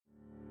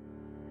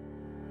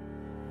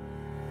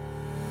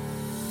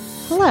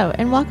Hello,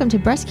 and welcome to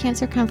Breast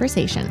Cancer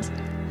Conversations,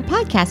 a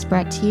podcast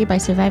brought to you by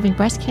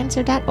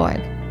SurvivingBreastCancer.org.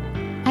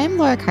 I am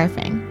Laura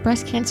Carfing,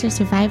 breast cancer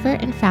survivor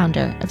and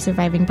founder of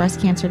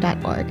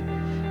SurvivingBreastCancer.org,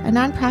 a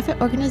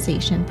nonprofit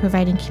organization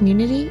providing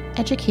community,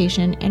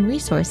 education, and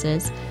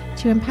resources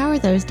to empower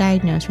those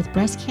diagnosed with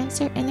breast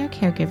cancer and their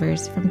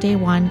caregivers from day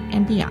one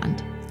and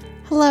beyond.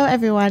 Hello,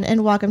 everyone,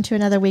 and welcome to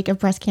another week of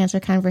Breast Cancer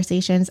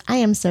Conversations. I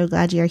am so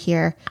glad you're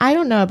here. I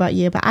don't know about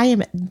you, but I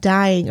am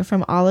dying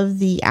from all of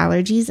the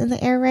allergies in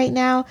the air right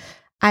now.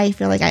 I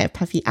feel like I have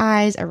puffy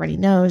eyes, a runny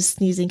nose,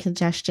 sneezing,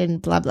 congestion,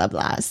 blah, blah,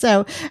 blah.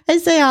 So I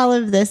say all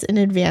of this in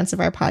advance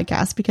of our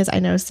podcast because I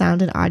know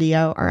sound and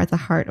audio are at the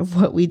heart of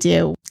what we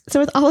do.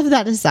 So with all of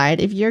that aside,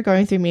 if you're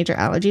going through major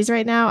allergies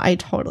right now, I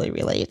totally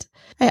relate.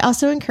 I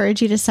also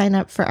encourage you to sign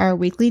up for our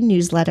weekly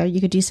newsletter.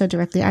 You could do so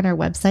directly on our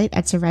website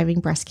at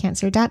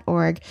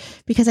SurvivingBreastCancer.org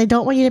because I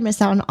don't want you to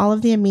miss out on all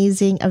of the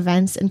amazing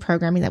events and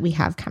programming that we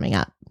have coming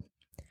up.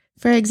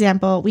 For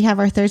example, we have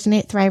our Thursday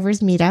Night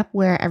Thrivers meetup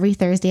where every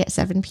Thursday at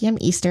 7 p.m.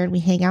 Eastern, we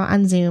hang out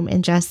on Zoom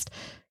and just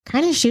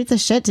kind of shoot the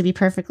shit, to be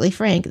perfectly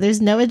frank.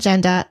 There's no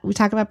agenda. We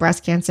talk about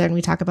breast cancer and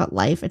we talk about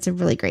life. It's a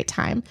really great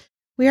time.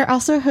 We are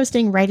also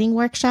hosting writing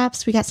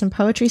workshops. We got some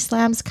poetry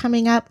slams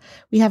coming up.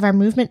 We have our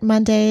Movement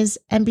Mondays,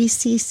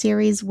 NBC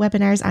series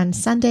webinars on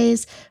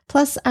Sundays,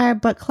 plus our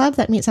book club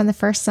that meets on the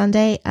first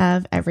Sunday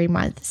of every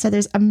month. So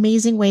there's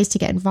amazing ways to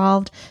get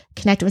involved,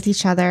 connect with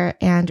each other,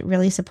 and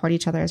really support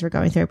each other as we're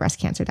going through a breast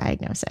cancer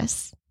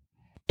diagnosis.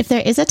 If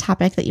there is a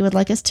topic that you would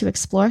like us to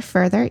explore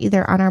further,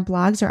 either on our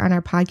blogs or on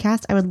our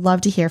podcast, I would love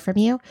to hear from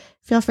you.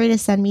 Feel free to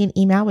send me an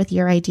email with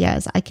your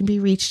ideas. I can be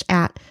reached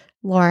at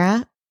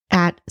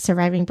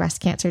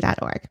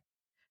laura@survivingbreastcancer.org.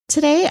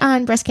 Today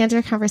on Breast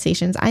Cancer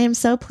Conversations, I am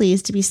so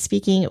pleased to be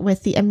speaking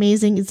with the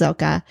amazing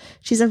Silke.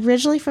 She's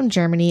originally from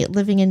Germany,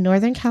 living in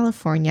Northern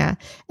California,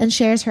 and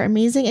shares her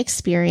amazing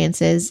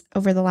experiences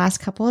over the last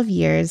couple of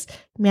years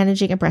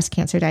managing a breast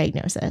cancer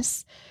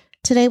diagnosis.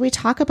 Today, we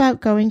talk about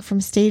going from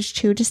stage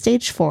 2 to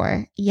stage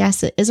 4.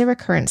 Yes, it is a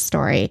recurrence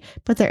story,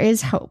 but there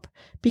is hope.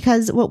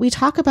 Because what we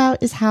talk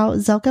about is how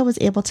Silke was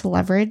able to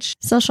leverage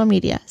social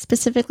media,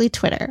 specifically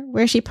Twitter,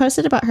 where she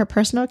posted about her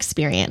personal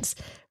experience,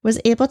 was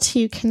able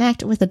to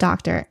connect with a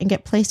doctor and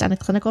get placed on a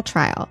clinical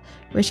trial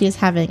where she is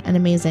having an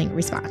amazing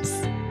response.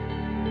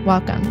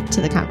 Welcome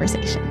to the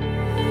conversation.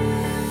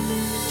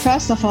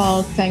 First of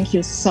all, thank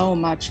you so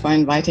much for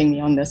inviting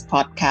me on this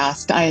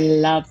podcast. I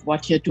love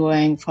what you're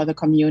doing for the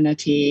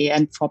community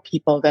and for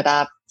people that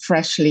are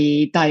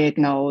freshly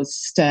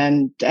diagnosed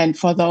and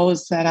for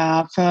those that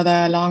are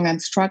further along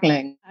and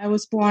struggling. I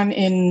was born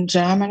in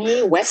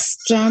Germany, West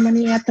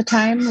Germany at the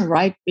time,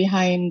 right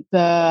behind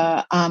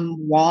the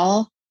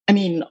wall.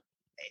 In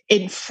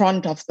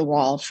front of the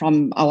wall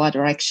from our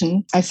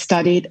direction. I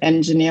studied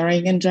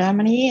engineering in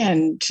Germany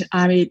and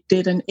I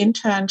did an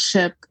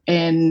internship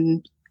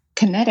in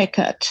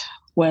Connecticut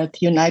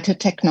with United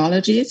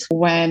Technologies.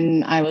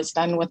 When I was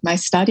done with my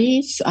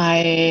studies,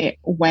 I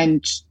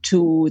went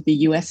to the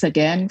US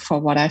again for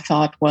what I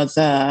thought was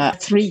a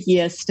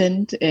 3-year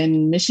stint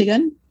in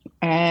Michigan.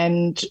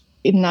 And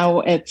now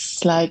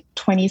it's like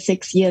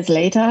 26 years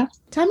later.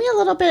 Tell me a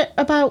little bit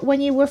about when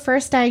you were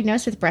first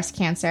diagnosed with breast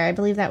cancer. I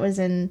believe that was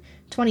in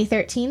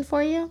 2013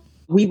 for you.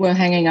 We were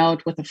hanging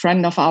out with a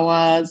friend of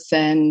ours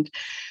and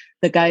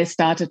the guy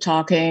started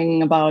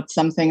talking about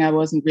something I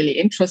wasn't really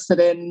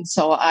interested in.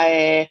 So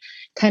I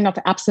kind of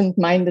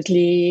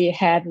absentmindedly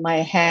had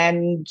my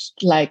hand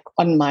like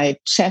on my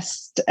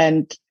chest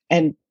and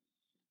I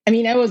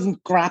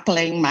wasn't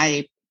grappling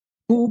my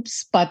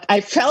boobs, but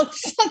I felt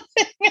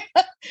something.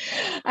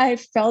 I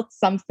felt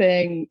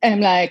something and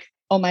I'm like,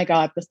 oh my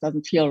God, this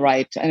doesn't feel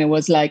right. And it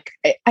was like,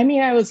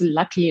 I was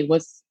lucky. It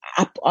was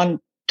up on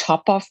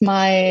top of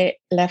my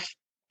left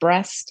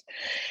breast.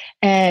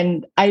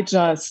 And I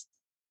just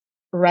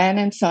ran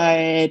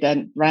inside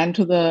and ran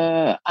to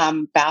the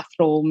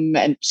bathroom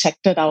and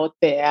checked it out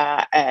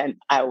there. And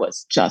I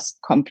was just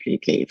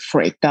completely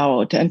freaked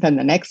out. And then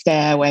the next day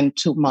I went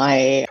to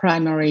my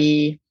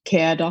primary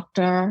care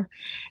doctor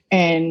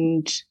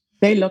and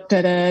they looked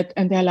at it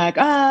and they're like,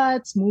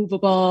 it's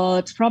movable.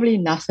 It's probably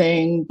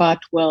nothing, but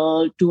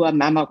we'll do a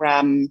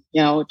mammogram,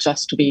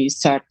 just to be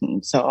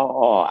certain.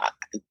 So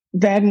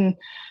then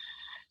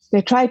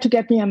they tried to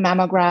get me a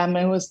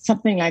mammogram. It was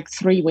something like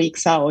 3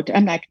 weeks out.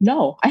 I'm like,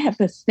 no, I have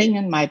this thing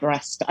in my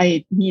breast.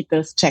 I need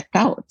this checked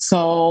out.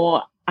 So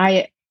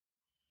I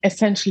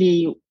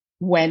essentially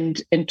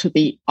went into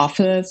the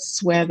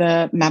office where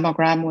the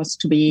mammogram was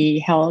to be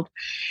held.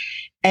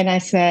 And I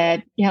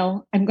said,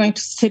 I'm going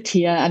to sit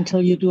here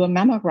until you do a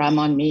mammogram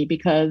on me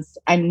because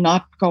I'm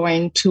not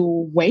going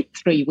to wait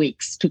 3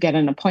 weeks to get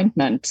an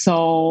appointment.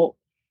 So,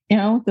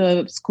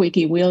 the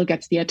squeaky wheel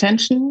gets the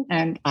attention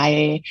and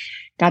I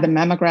got a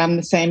mammogram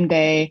the same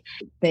day.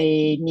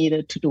 They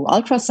needed to do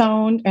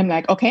ultrasound. I'm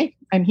like, okay,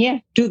 I'm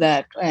here, do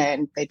that.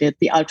 And they did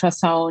the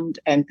ultrasound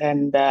and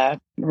then the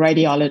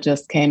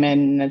radiologist came in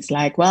and it's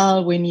like,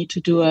 well, we need to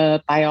do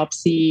a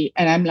biopsy.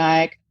 And I'm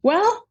like,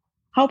 well,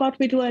 how about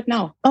we do it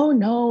now? Oh,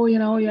 no, you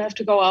have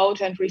to go out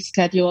and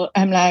reschedule.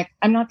 I'm like,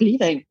 I'm not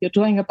leaving. You're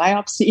doing a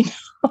biopsy.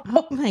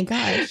 Oh my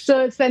gosh.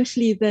 So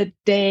essentially the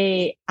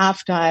day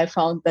after I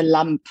found the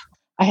lump,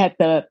 I had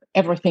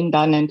everything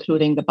done,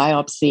 including the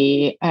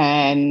biopsy.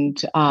 And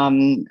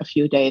a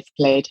few days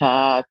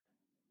later,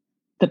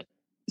 the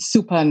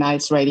super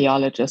nice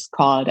radiologist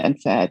called and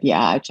said,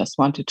 yeah, I just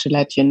wanted to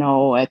let you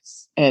know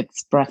it's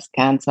breast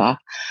cancer.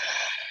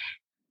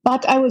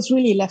 But I was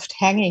really left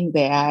hanging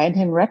there. And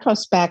in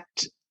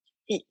retrospect,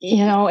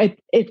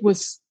 it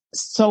was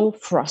so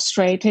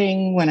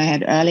frustrating when I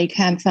had early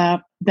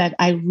cancer that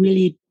I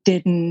really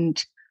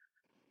didn't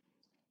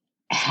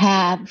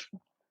have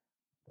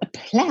a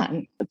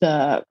plan.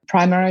 The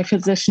primary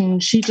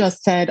physician, she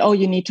just said, oh,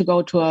 you need to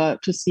go to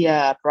see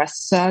a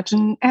breast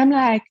surgeon. I'm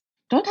like,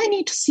 don't I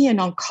need to see an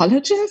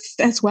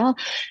oncologist as well?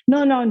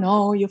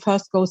 No. You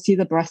first go see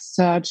the breast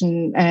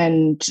surgeon.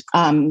 And,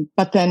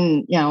 but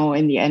then,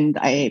 in the end,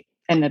 I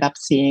ended up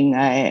seeing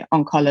an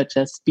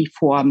oncologist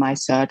before my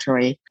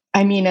surgery.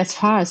 I mean, as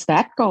far as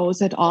that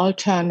goes, it all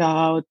turned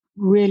out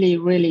really,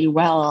 really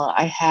well.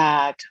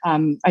 I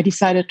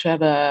decided to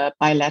have a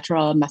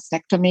bilateral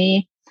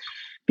mastectomy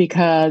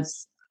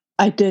because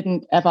I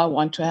didn't ever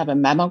want to have a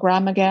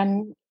mammogram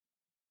again.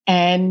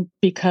 And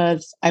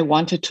because I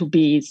wanted to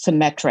be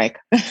symmetric.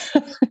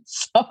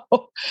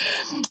 So,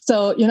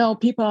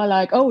 people are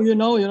like, oh, you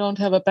don't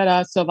have a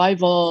better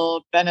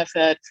survival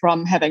benefit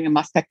from having a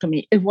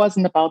mastectomy. It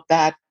wasn't about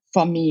that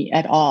for me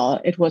at all.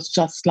 It was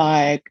just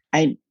like,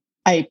 I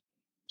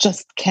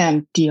just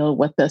can't deal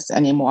with this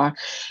anymore.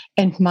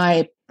 And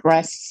my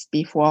breasts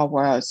before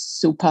were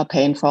super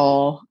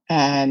painful.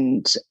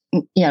 And,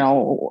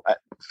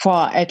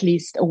 for at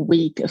least a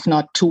week, if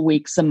not 2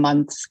 weeks, a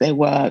month, they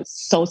were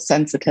so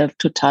sensitive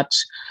to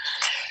touch.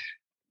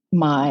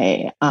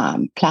 My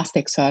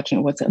plastic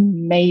surgeon was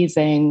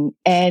amazing.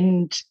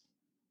 And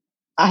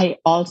I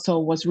also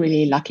was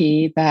really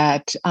lucky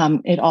that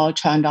it all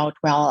turned out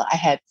well. I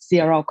had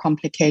 0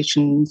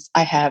 complications.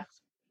 I have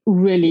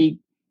really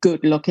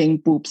good looking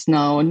boobs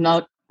now,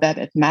 not that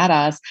it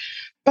matters,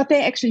 but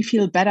they actually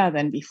feel better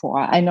than before.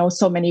 I know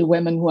so many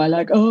women who are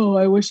like, oh,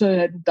 I wish I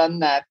hadn't done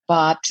that.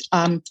 But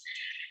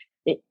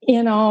it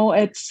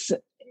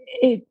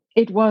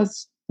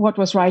was what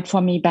was right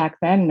for me back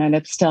then, and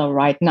it's still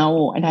right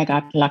now. And I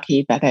got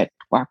lucky that it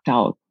worked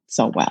out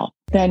so well.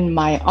 Then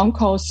my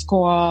onco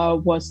score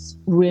was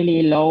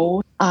really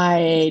low.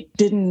 I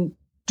didn't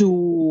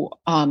do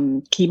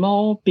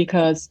chemo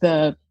because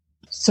the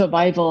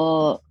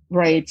survival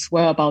rates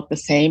were about the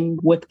same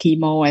with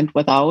chemo and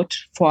without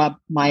for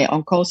my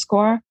onco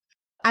score.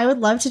 I would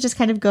love to just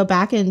kind of go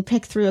back and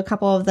pick through a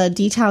couple of the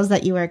details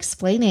that you were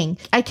explaining.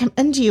 I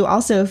commend you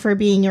also for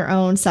being your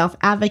own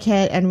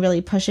self-advocate and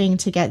really pushing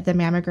to get the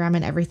mammogram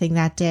and everything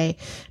that day.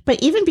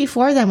 But even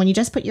before then, when you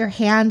just put your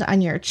hand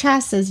on your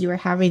chest as you were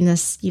having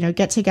this,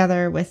 get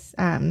together with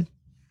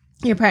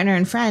your partner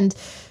and friend,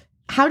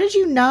 how did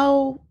you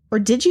know, or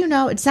did you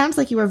know? It sounds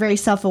like you were very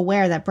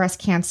self-aware that breast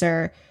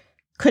cancer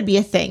could be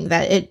a thing,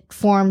 that it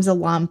forms a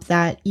lump,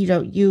 that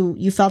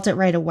you felt it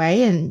right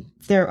away and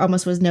there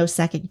almost was no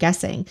second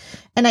guessing.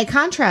 And I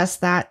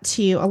contrast that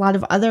to a lot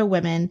of other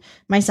women,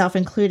 myself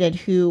included,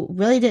 who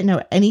really didn't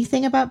know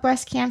anything about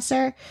breast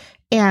cancer.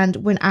 And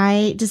when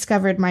I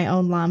discovered my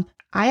own lump,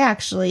 I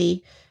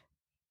actually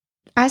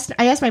asked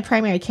my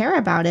primary care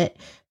about it.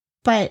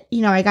 But,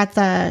 I got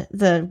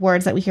the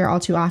words that we hear all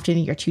too often: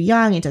 you're too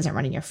young, it doesn't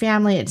run in your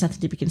family, it's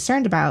nothing to be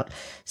concerned about.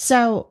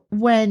 So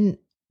when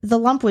the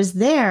lump was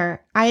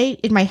there, I,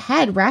 in my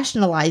head,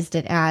 rationalized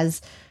it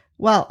as,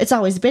 well, it's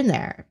always been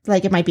there.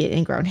 Like, it might be an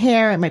ingrown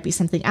hair, it might be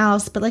something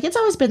else, but like, it's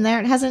always been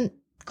there. It hasn't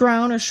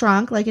grown or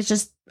shrunk. Like, it's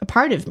just a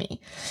part of me.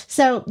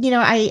 So,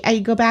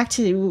 I go back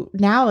to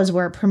now as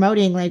we're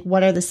promoting, like,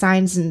 what are the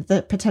signs and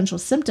the potential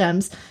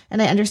symptoms?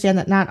 And I understand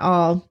that not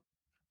all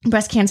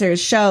breast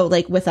cancers show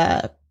like with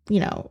a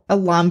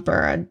lump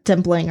or a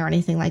dimpling or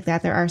anything like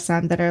that. There are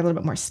some that are a little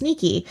bit more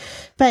sneaky.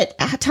 But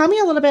tell me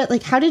a little bit,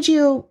 like,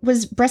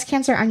 was breast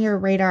cancer on your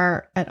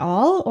radar at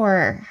all,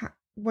 or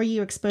were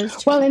you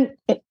exposed to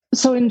it?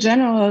 Well, in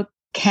general,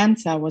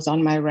 cancer was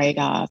on my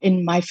radar.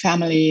 In my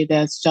family,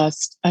 there's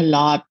just a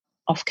lot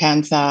of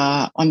cancer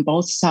on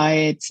both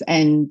sides.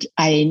 And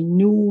I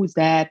knew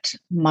that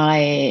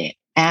my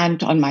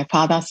aunt on my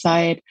father's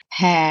side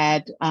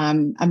had a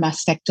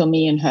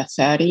mastectomy in her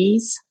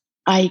 30s.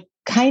 I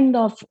kind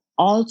of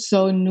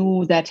also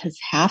knew that his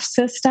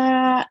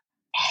half-sister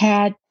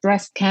had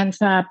breast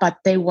cancer, but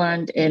they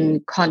weren't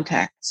in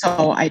contact.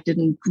 So I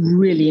didn't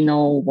really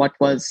know what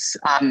was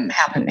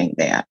happening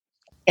there.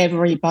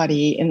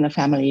 Everybody in the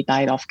family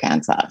died of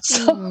cancer.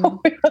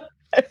 So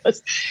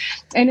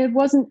it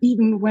wasn't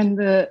even when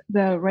the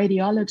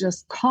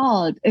radiologist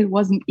called, it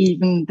wasn't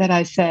even that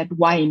I said,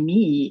 why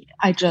me?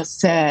 I just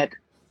said,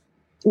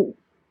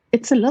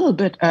 it's a little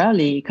bit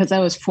early, because I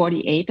was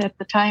 48 at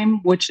the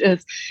time, which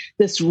is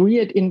this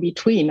weird in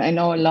between. I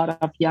know a lot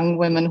of young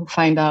women who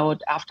find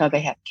out after they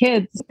had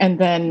kids. And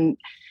then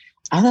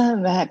other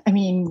than that, I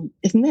mean,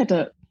 isn't it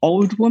a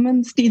old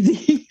woman's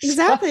disease.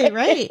 Exactly,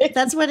 right.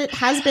 That's what it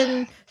has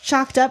been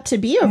chalked up to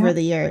be over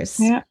the years.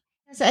 Yeah.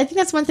 So I think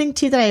that's one thing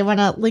too that I want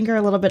to linger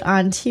a little bit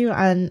on too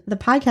on the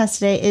podcast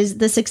today is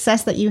the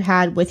success that you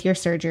had with your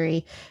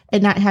surgery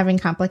and not having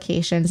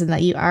complications, and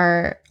that you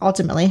are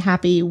ultimately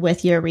happy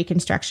with your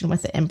reconstruction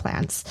with the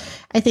implants.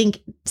 I think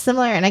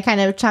similar, and I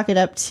kind of chalk it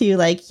up to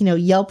like, you know,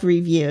 Yelp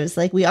reviews.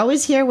 Like we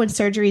always hear when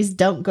surgeries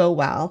don't go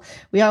well.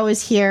 We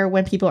always hear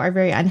when people are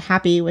very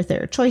unhappy with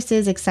their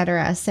choices,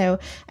 etc. So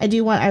I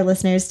do want our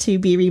listeners to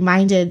be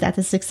reminded that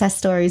the success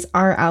stories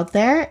are out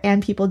there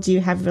and people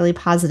do have really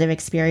positive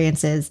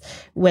experiences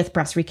with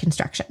breast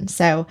reconstruction.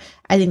 So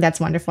I think that's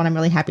wonderful, and I'm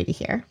really happy to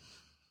hear.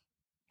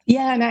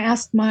 Yeah, and I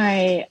asked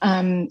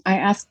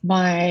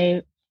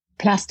my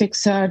plastic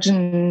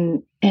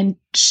surgeon, and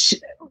she,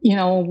 you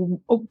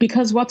know,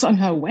 because what's on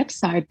her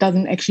website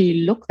doesn't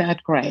actually look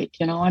that great,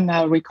 you know, on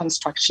her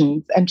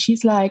reconstructions, and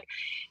she's like,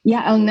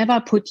 "Yeah, I'll never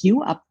put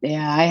you up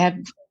there. I have,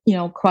 you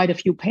know, quite a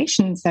few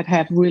patients that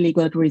have really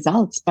good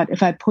results, but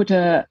if I put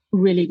a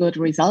really good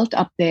result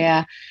up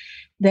there,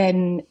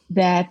 then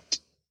that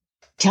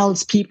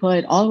tells people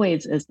it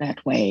always is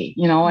that way,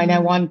 you know, and I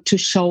want to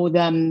show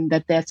them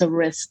that there's a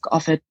risk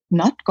of it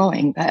not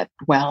going that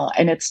well.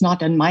 And it's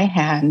not in my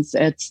hands.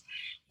 It's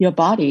your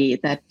body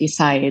that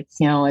decides,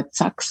 you know, it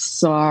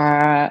sucks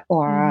or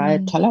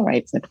it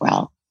tolerates it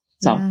well."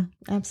 So yeah,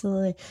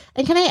 absolutely.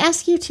 And can I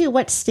ask you too,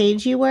 what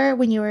stage you were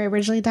when you were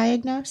originally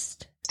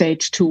diagnosed?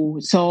 Stage 2.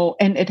 So,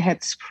 and it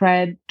had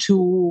spread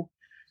to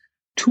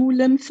 2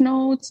 lymph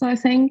nodes, I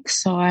think.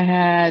 So I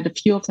had a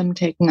few of them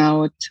taken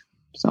out.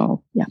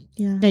 So, yeah.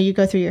 Now you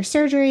go through your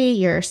surgery,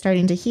 you're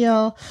starting to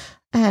heal.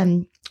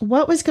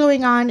 What was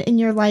going on in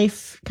your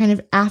life kind of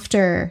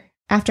after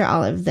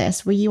all of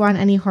this? Were you on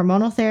any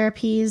hormonal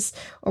therapies,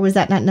 or was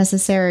that not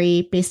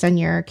necessary based on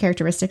your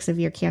characteristics of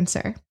your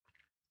cancer?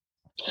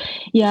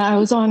 Yeah, I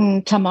was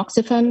on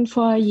tamoxifen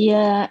for a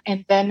year,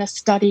 and then a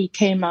study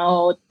came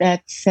out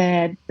that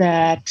said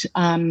that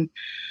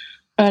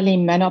early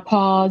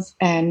menopause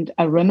and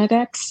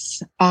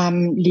Arimidex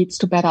leads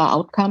to better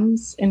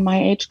outcomes in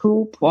my age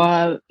group,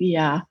 or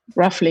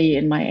roughly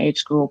in my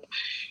age group.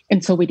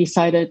 And so we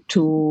decided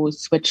to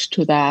switch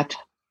to that,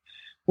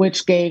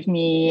 which gave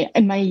me,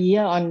 and my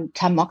year on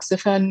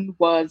tamoxifen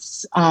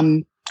was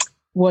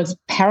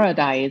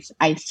paradise.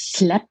 I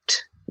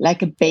slept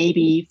like a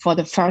baby for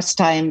the first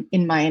time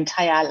in my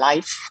entire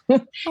life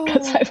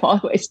because I've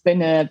always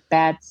been a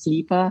bad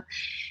sleeper.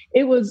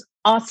 It was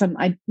awesome.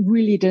 I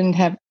really didn't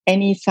have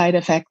any side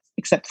effects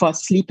except for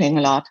sleeping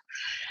a lot.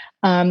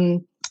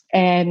 And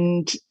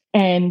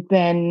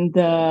then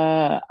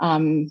the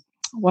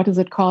what is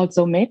it called?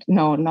 Zometa?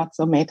 No, not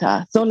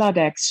Zometa.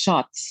 Zoladex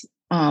shots.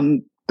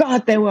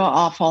 God, they were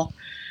awful.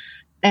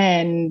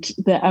 And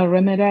the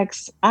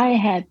Arimidex, I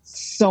had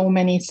so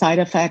many side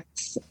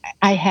effects.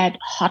 I had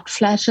hot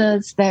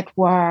flashes that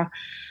were,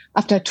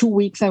 after 2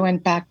 weeks, I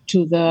went back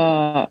to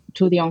the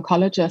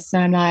oncologist,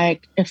 and I'm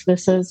like, if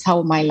this is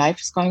how my life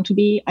is going to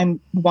be, I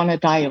want to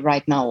die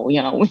right now.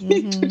 You know, we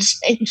need to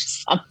change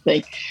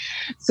something.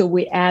 So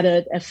we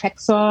added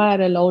Effexor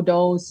at a low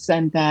dose,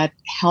 and that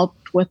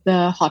helped with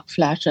the hot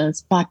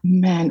flashes. But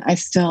man,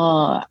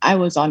 I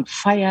was on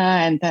fire,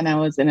 and then I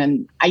was in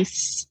an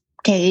ice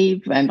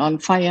cave and on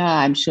fire.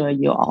 I'm sure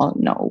you all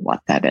know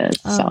what that is.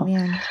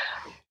 Man.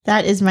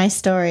 That is my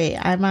story.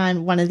 I'm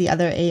on one of the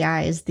other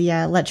AIs, the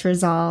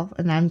letrozole,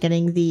 and I'm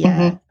getting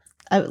the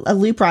a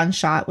Lupron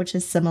shot, which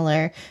is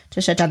similar to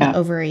shut down the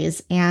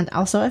ovaries, and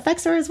also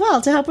Effexor as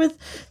well to help with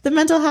the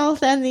mental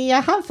health and the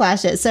hot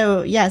flashes.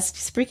 So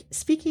yes,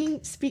 preaching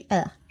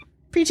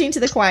to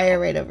the choir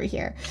right over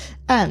here.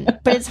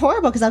 But it's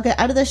horrible because I'll get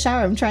out of the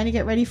shower. I'm trying to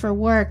get ready for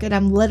work, and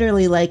I'm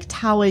literally like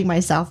toweling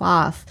myself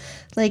off.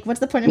 Like, what's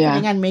the point of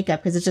putting on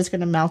makeup? Because it's just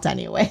going to melt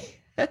anyway.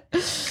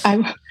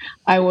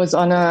 I was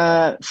on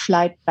a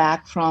flight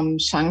back from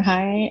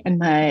Shanghai,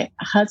 and I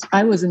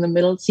was in the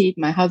middle seat.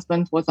 My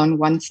husband was on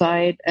one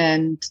side,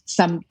 and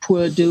some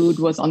poor dude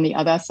was on the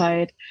other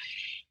side.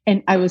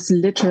 And I was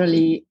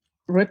literally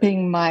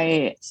ripping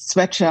my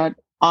sweatshirt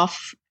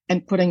off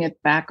and putting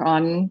it back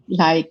on,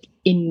 like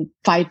in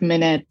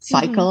 5-minute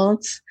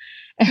cycles.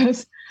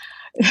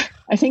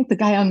 I think the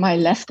guy on my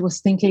left was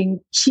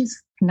thinking,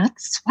 she's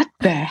nuts. What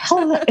the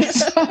hell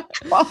is her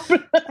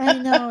problem? I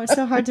know, it's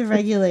so hard to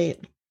regulate.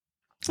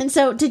 And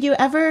so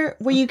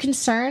were you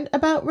concerned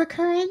about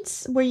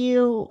recurrence? Were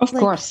you? Of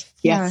course.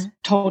 Yes,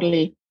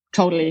 totally.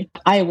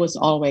 I was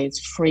always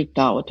freaked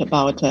out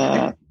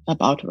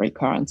about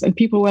recurrence, and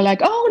people were like,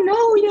 oh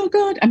no, you're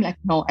good. I'm like,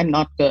 no, I'm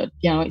not good.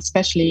 You know,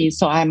 especially,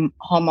 so I'm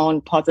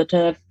hormone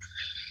positive.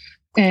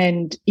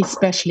 And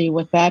especially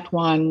with that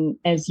one,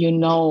 as you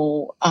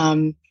know,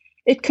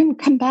 it can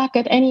come back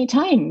at any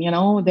time. You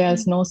know,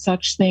 there's no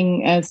such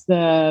thing as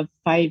the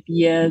 5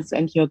 years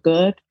and you're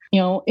good. You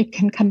know, it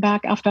can come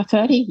back after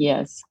 30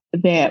 years.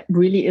 There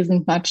really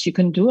isn't much you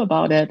can do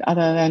about it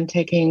other than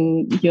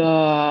taking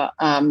your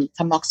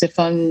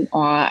tamoxifen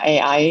or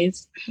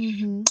AIs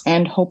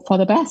and hope for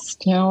the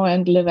best, you know,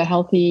 and live a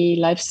healthy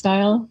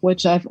lifestyle,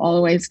 which I've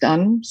always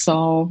done.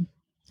 So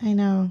I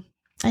know.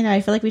 I know.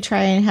 I feel like we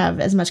try and have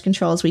as much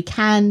control as we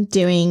can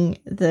doing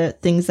the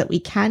things that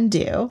we can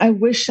do. I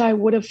wish I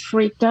would have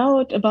freaked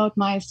out about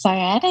my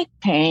sciatic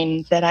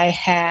pain that I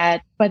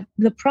had. But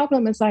the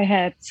problem is I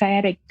had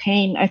sciatic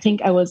pain. I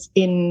think I was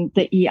in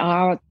the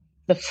ER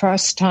the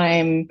first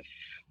time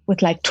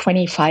with like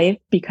 25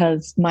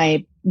 because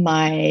my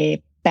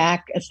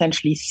back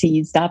essentially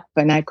seized up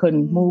and I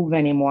couldn't move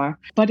anymore.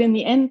 But in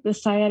the end, the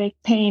sciatic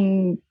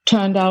pain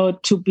turned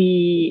out to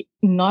be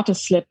not a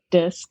slip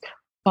disc,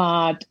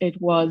 but it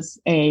was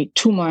a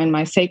tumor in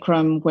my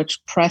sacrum,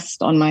 which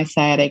pressed on my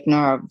sciatic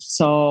nerve.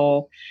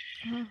 So,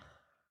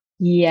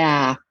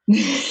 yeah.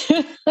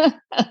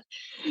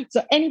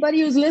 So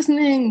anybody who's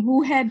listening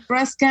who had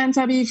breast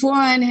cancer before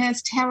and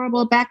has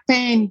terrible back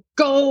pain,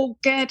 go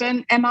get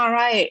an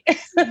MRI.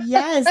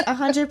 Yes,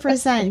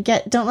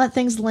 100%. Don't let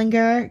things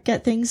linger.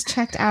 Get things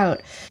checked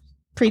out.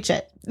 Preach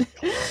it.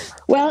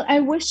 Well,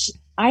 I wish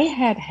I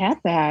had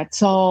that.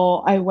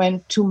 So I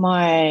went to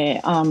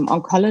my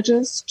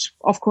oncologist,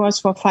 of course,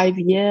 for 5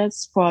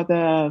 years for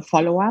the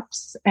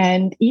follow-ups.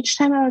 And each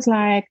time I was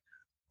like,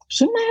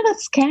 shouldn't I have a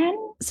scan?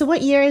 So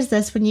what year is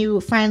this when you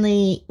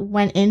finally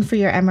went in for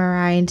your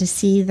MRI and to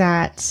see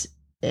that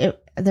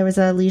there was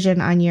a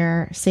lesion on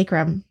your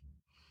sacrum?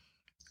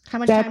 How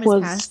much time has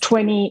passed? That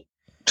was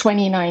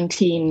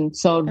 2019.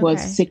 So it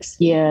was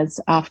 6 years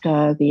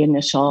after the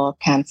initial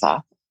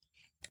cancer.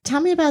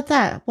 Tell me about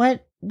that.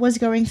 What was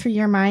going through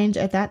your mind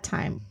at that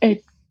time?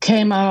 It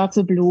came out of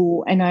the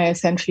blue, and I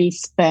essentially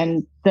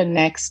spent the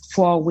next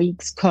 4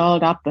 weeks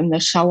curled up in the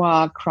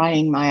shower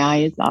crying my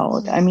eyes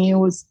out. I mean, it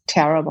was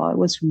terrible. It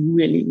was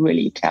really,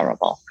 really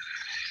terrible.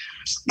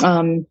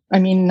 I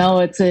mean, now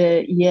it's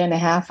a year and a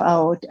half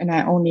out and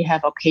I only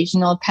have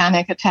occasional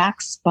panic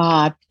attacks.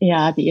 But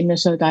yeah, the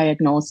initial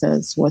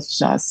diagnosis was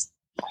just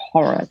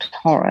horrid.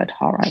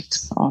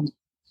 So.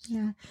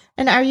 Yeah.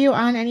 And are you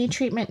on any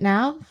treatment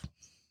now?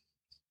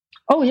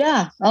 Oh,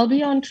 yeah, I'll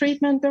be on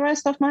treatment the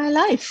rest of my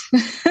life.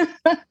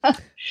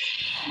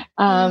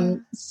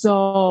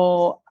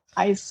 So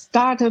I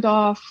started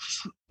off,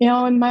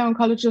 and my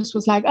oncologist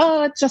was like,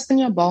 oh, it's just in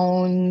your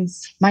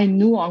bones. My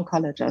new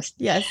oncologist.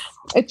 Yes.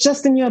 It's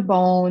just in your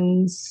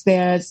bones.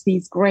 There's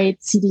these great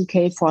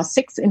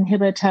CDK4/6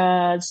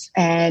 inhibitors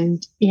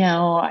and,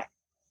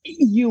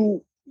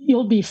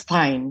 you'll be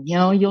fine.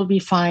 You'll be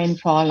fine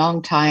for a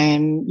long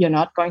time. You're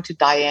not going to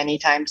die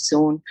anytime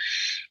soon.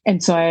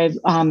 And so I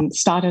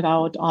started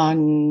out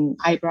on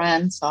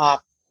Ibrance or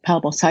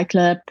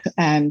palbociclib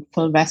and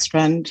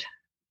fulvestrant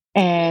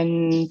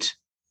and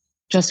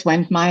just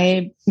went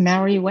my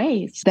merry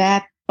ways.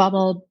 That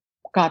bubble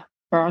got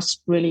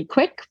burst really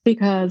quick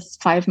because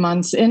 5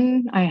 months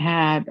in, I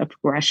had a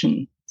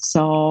progression.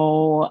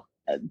 So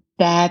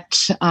that,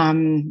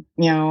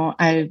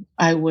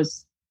 I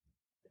was,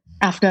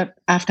 after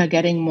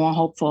getting more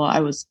hopeful, I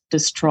was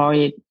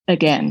destroyed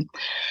again.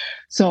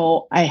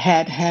 So I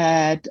had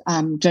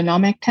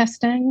genomic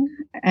testing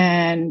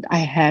and I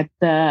had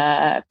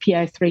the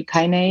PI3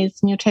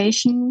 kinase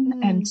mutation.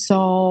 And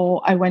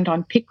so I went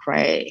on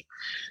Piqray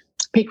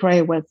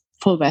with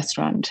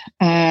fulvestrant.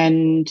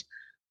 And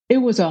it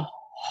was a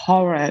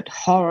horrid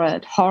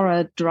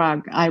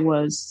drug. I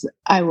was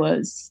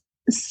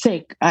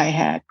sick. I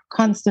had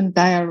constant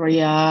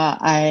diarrhea.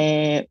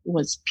 I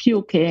was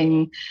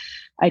puking.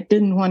 I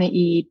didn't want to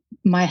eat.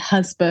 My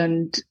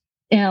husband,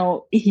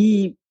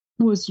 he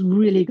was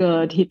really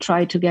good. He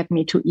tried to get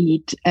me to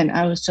eat. And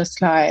I was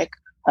just like,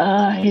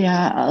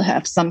 yeah, I'll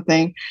have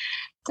something.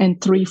 And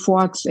 3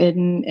 forks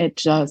in, it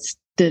just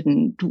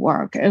didn't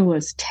work. It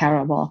was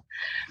terrible.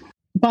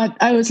 But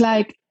I was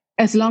like,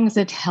 as long as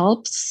it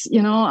helps,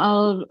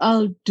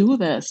 I'll do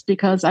this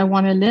because I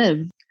want to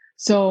live.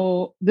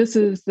 So this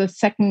is the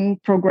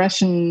second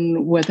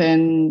progression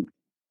within,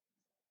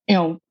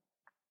 a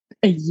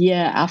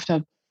year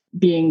after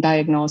being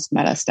diagnosed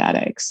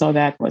metastatic. So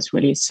that was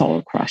really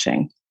soul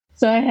crushing.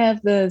 So I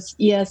have this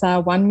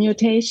ESR1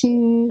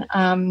 mutation,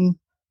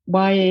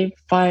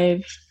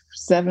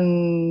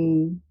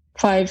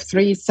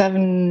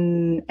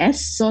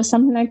 Y537S or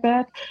something like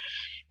that.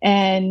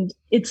 And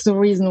it's the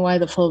reason why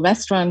the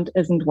fulvestrant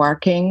isn't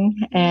working,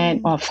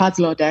 or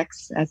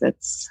Faslodex, as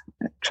its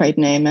trade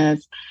name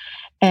is.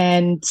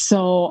 And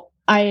so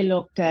I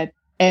looked at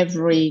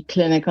every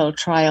clinical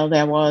trial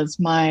there was.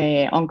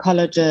 My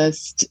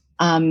oncologist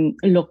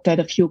looked at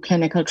a few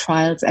clinical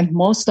trials, and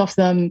most of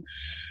them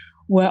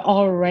were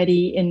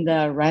already in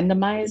the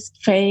randomized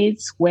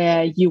phase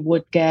where you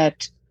would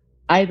get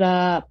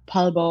either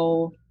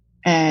palbo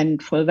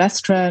and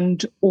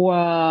fulvestrant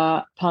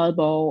or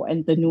palbo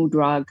and the new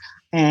drug.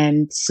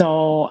 And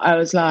so I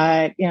was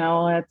like,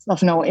 it's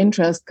of no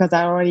interest because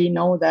I already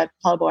know that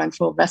palbo and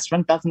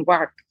fulvestrant doesn't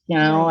work,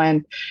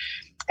 and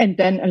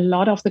then a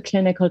lot of the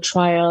clinical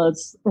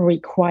trials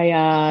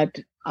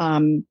required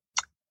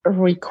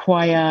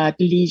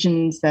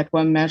lesions that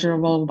were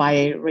measurable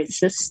by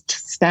RECIST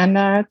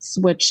standards,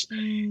 which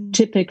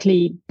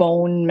typically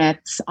bone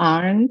mets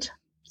aren't.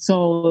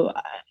 So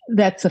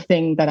that's a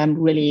thing that I'm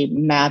really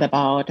mad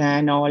about. And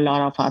I know a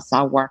lot of us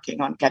are working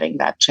on getting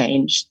that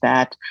changed,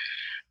 that,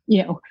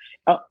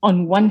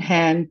 on one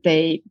hand,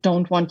 they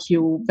don't want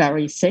you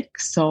very sick.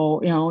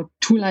 So,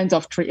 3 lines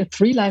of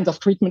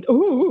treatment.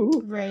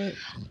 Ooh. Right.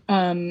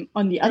 On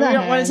the other hand,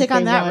 we don't want to take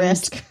on that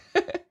risk.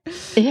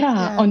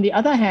 Yeah. On the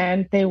other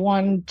hand, they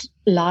want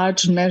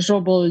large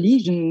measurable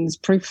lesions,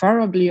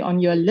 preferably on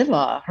your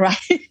liver,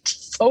 right?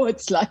 So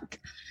it's like,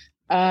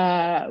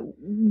 what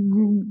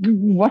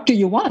do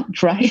you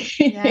want, right?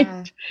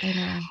 Yeah, I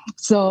know.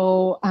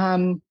 So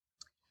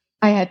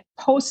I had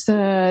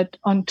posted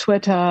on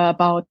Twitter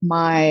about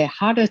my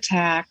heart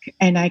attack,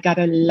 and I got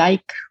a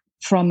like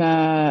from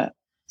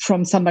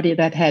somebody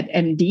that had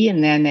MD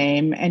in their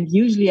name. And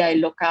usually I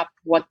look up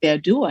what they're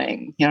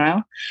doing,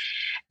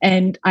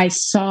 And I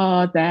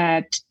saw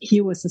that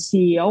he was the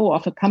CEO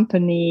of a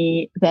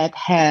company that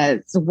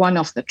has one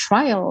of the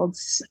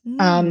trials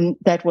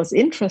that was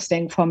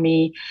interesting for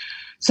me.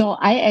 So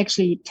I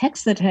actually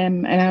texted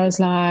him and I was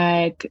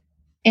like,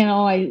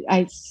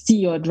 I see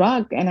your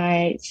drug and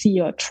I see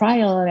your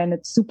trial and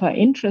it's super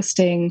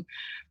interesting,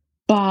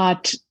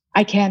 but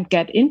I can't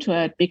get into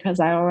it because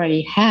I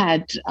already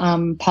had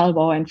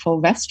Palbo and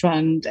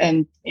fulvestrant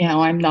and,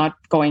 I'm not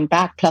going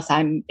back. Plus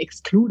I'm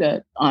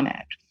excluded on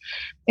it.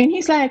 And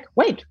he's like,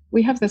 wait,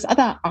 we have this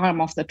other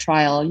arm of the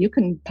trial. You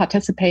can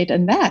participate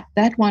in that.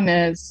 That one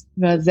is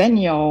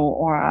Verzenio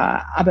or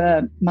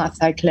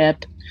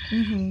abemaciclib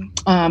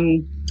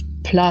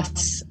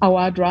plus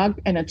our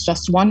drug. And it's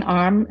just one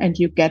arm and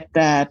you get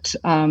that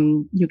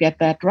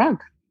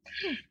drug.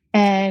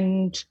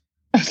 And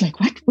I was like,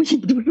 what? Yeah,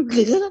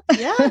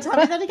 tell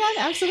me that again.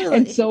 Absolutely.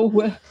 And so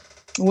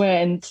we're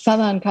in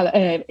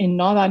in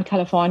Northern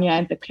California,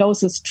 and the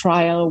closest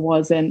trial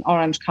was in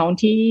Orange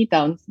County,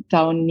 down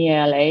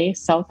near LA,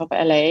 south of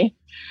LA.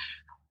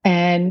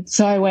 And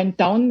so I went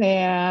down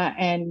there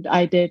and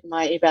I did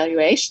my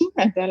evaluation,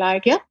 and they're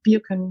like, "Yep, you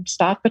can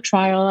start the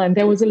trial." And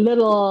there was a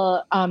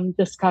little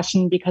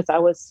discussion because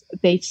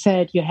they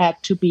said you had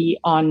to be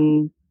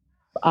on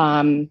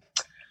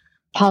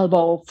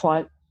Palbo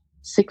for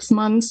 6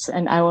 months,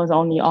 and I was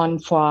only on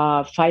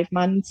for 5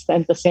 months,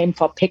 and the same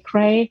for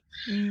Piqray.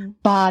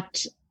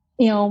 But,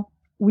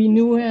 we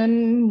knew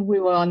him. We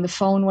were on the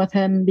phone with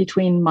him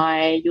between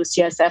my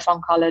UCSF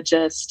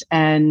oncologist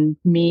and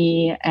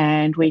me,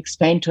 and we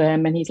explained to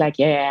him, and he's like,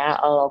 yeah,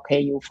 I'll okay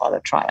you for the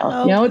trial.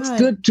 Oh, it's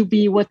good to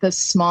be with a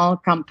small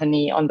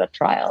company on the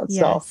trial.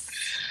 Yes.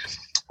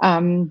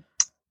 So,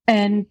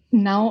 and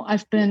now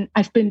I've been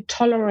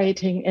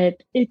tolerating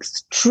it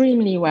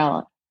extremely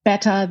well.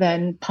 Better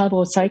than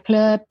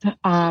palbociclib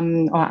or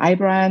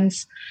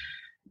Ibrance,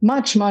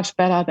 much, much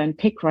better than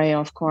Piqray,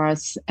 of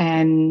course.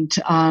 And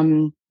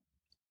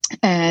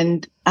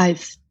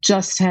I've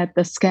just had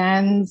the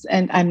scans,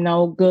 and I'm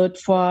now good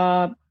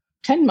for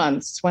 10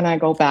 months when I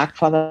go back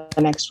for the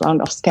next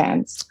round of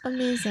scans.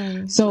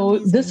 Amazing. So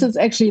this is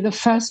actually the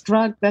first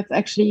drug that's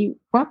actually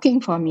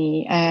working for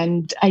me.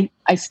 And I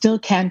still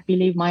can't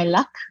believe my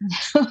luck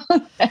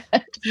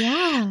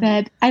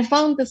that I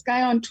found this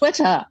guy on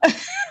Twitter.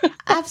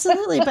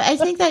 Absolutely. But I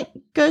think that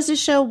goes to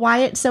show why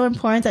it's so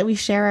important that we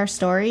share our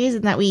stories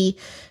and that we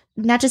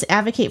not just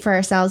advocate for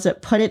ourselves,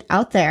 but put it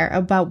out there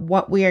about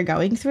what we are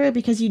going through,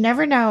 because you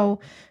never know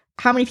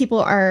how many people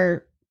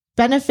are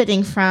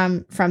benefiting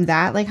from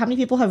that. Like how many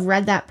people have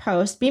read that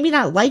post, maybe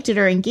not liked it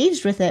or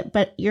engaged with it,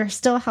 but you're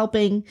still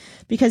helping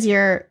because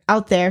you're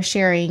out there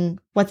sharing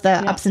what the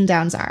ups and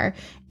downs are.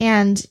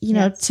 And,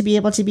 to be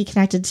able to be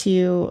connected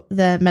to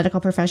the medical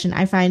profession,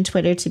 I find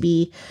Twitter to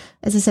be,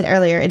 as I said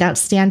earlier, an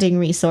outstanding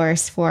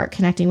resource for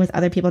connecting with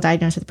other people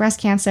diagnosed with breast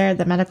cancer,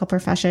 the medical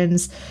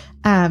professions,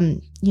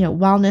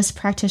 wellness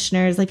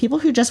practitioners, like people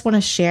who just want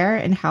to share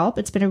and help.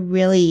 It's been a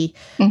really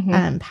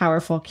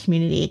powerful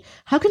community.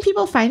 How can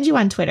people find you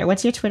on Twitter?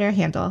 What's your Twitter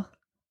handle?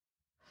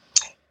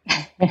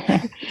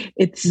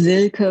 It's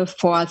Silke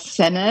for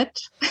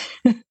Senate.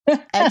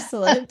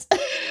 Excellent.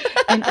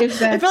 And if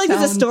that I feel like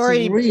there's a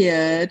story.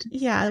 Weird.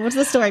 Yeah. What's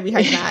the story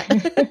behind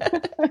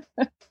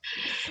that?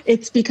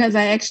 It's because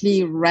I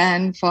actually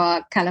ran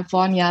for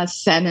California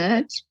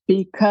Senate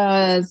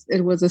because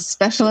it was a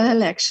special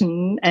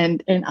election,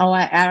 and in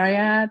our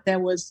area there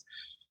was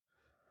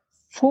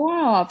 4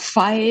 or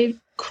 5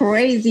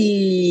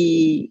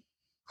 crazy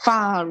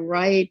far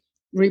right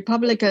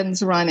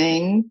Republicans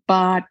running,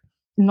 but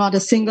not a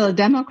single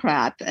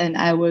Democrat. And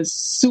I was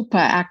super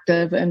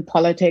active in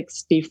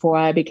politics before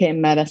I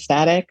became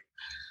metastatic.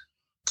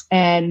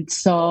 And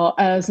so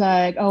I was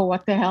like, oh,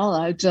 what the hell?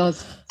 I'll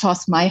just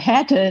toss my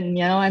hat in,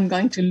 I'm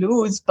going to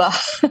lose. But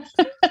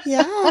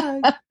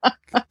yeah.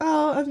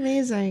 Oh,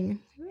 amazing.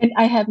 And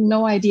I have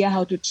no idea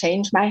how to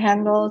change my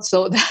handle.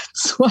 So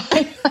that's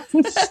why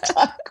I'm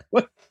stuck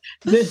with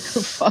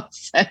Silke for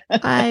Senate.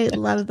 I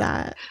love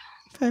that.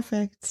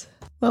 Perfect.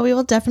 Well, we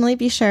will definitely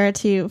be sure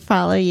to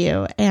follow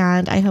you.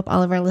 And I hope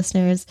all of our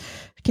listeners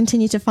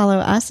continue to follow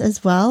us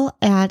as well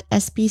at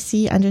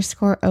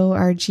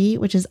SBC_ORG,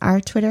 which is our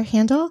Twitter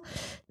handle.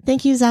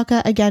 Thank you,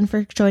 Zalka, again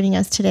for joining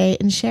us today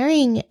and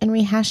sharing and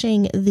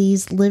rehashing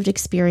these lived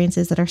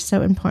experiences that are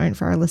so important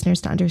for our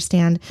listeners to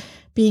understand.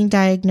 Being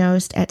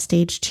diagnosed at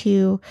stage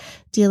 2,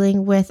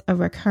 dealing with a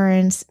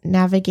recurrence,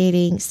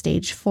 navigating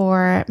stage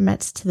 4,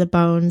 Mets to the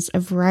bones, a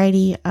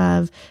variety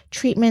of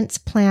treatments,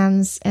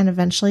 plans, and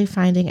eventually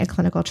finding a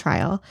clinical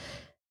trial.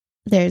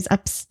 There's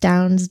ups,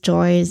 downs,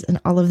 joys,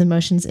 and all of the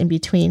emotions in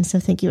between.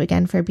 So thank you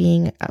again for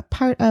being a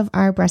part of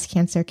our breast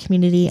cancer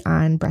community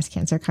on Breast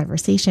Cancer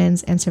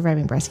Conversations and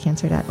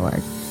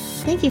survivingbreastcancer.org.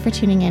 Thank you for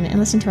tuning in and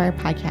listening to our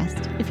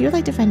podcast. If you would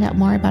like to find out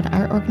more about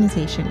our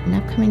organization and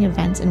upcoming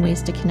events and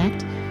ways to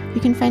connect, you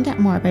can find out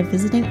more by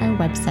visiting our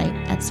website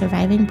at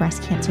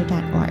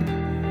survivingbreastcancer.org.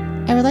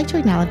 I would like to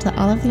acknowledge that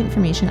all of the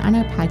information on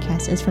our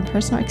podcast is from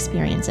personal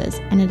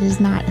experiences, and it is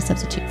not a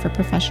substitute for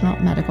professional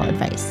medical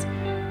advice.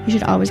 You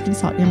should always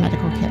consult your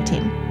medical care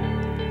team.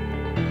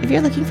 If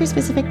you're looking for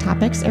specific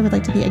topics or would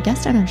like to be a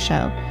guest on our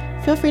show,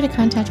 feel free to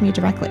contact me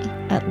directly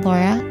at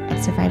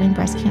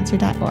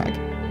laura@survivingbreastcancer.org.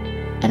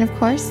 And of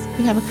course,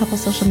 we have a couple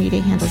social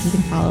media handles you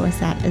can follow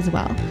us at as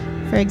well.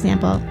 For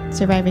example,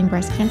 Surviving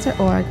Breast Cancer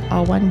Org,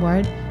 all one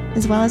word,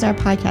 as well as our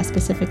podcast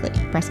specifically,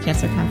 Breast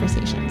Cancer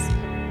Conversations.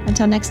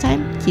 Until next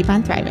time, keep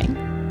on thriving.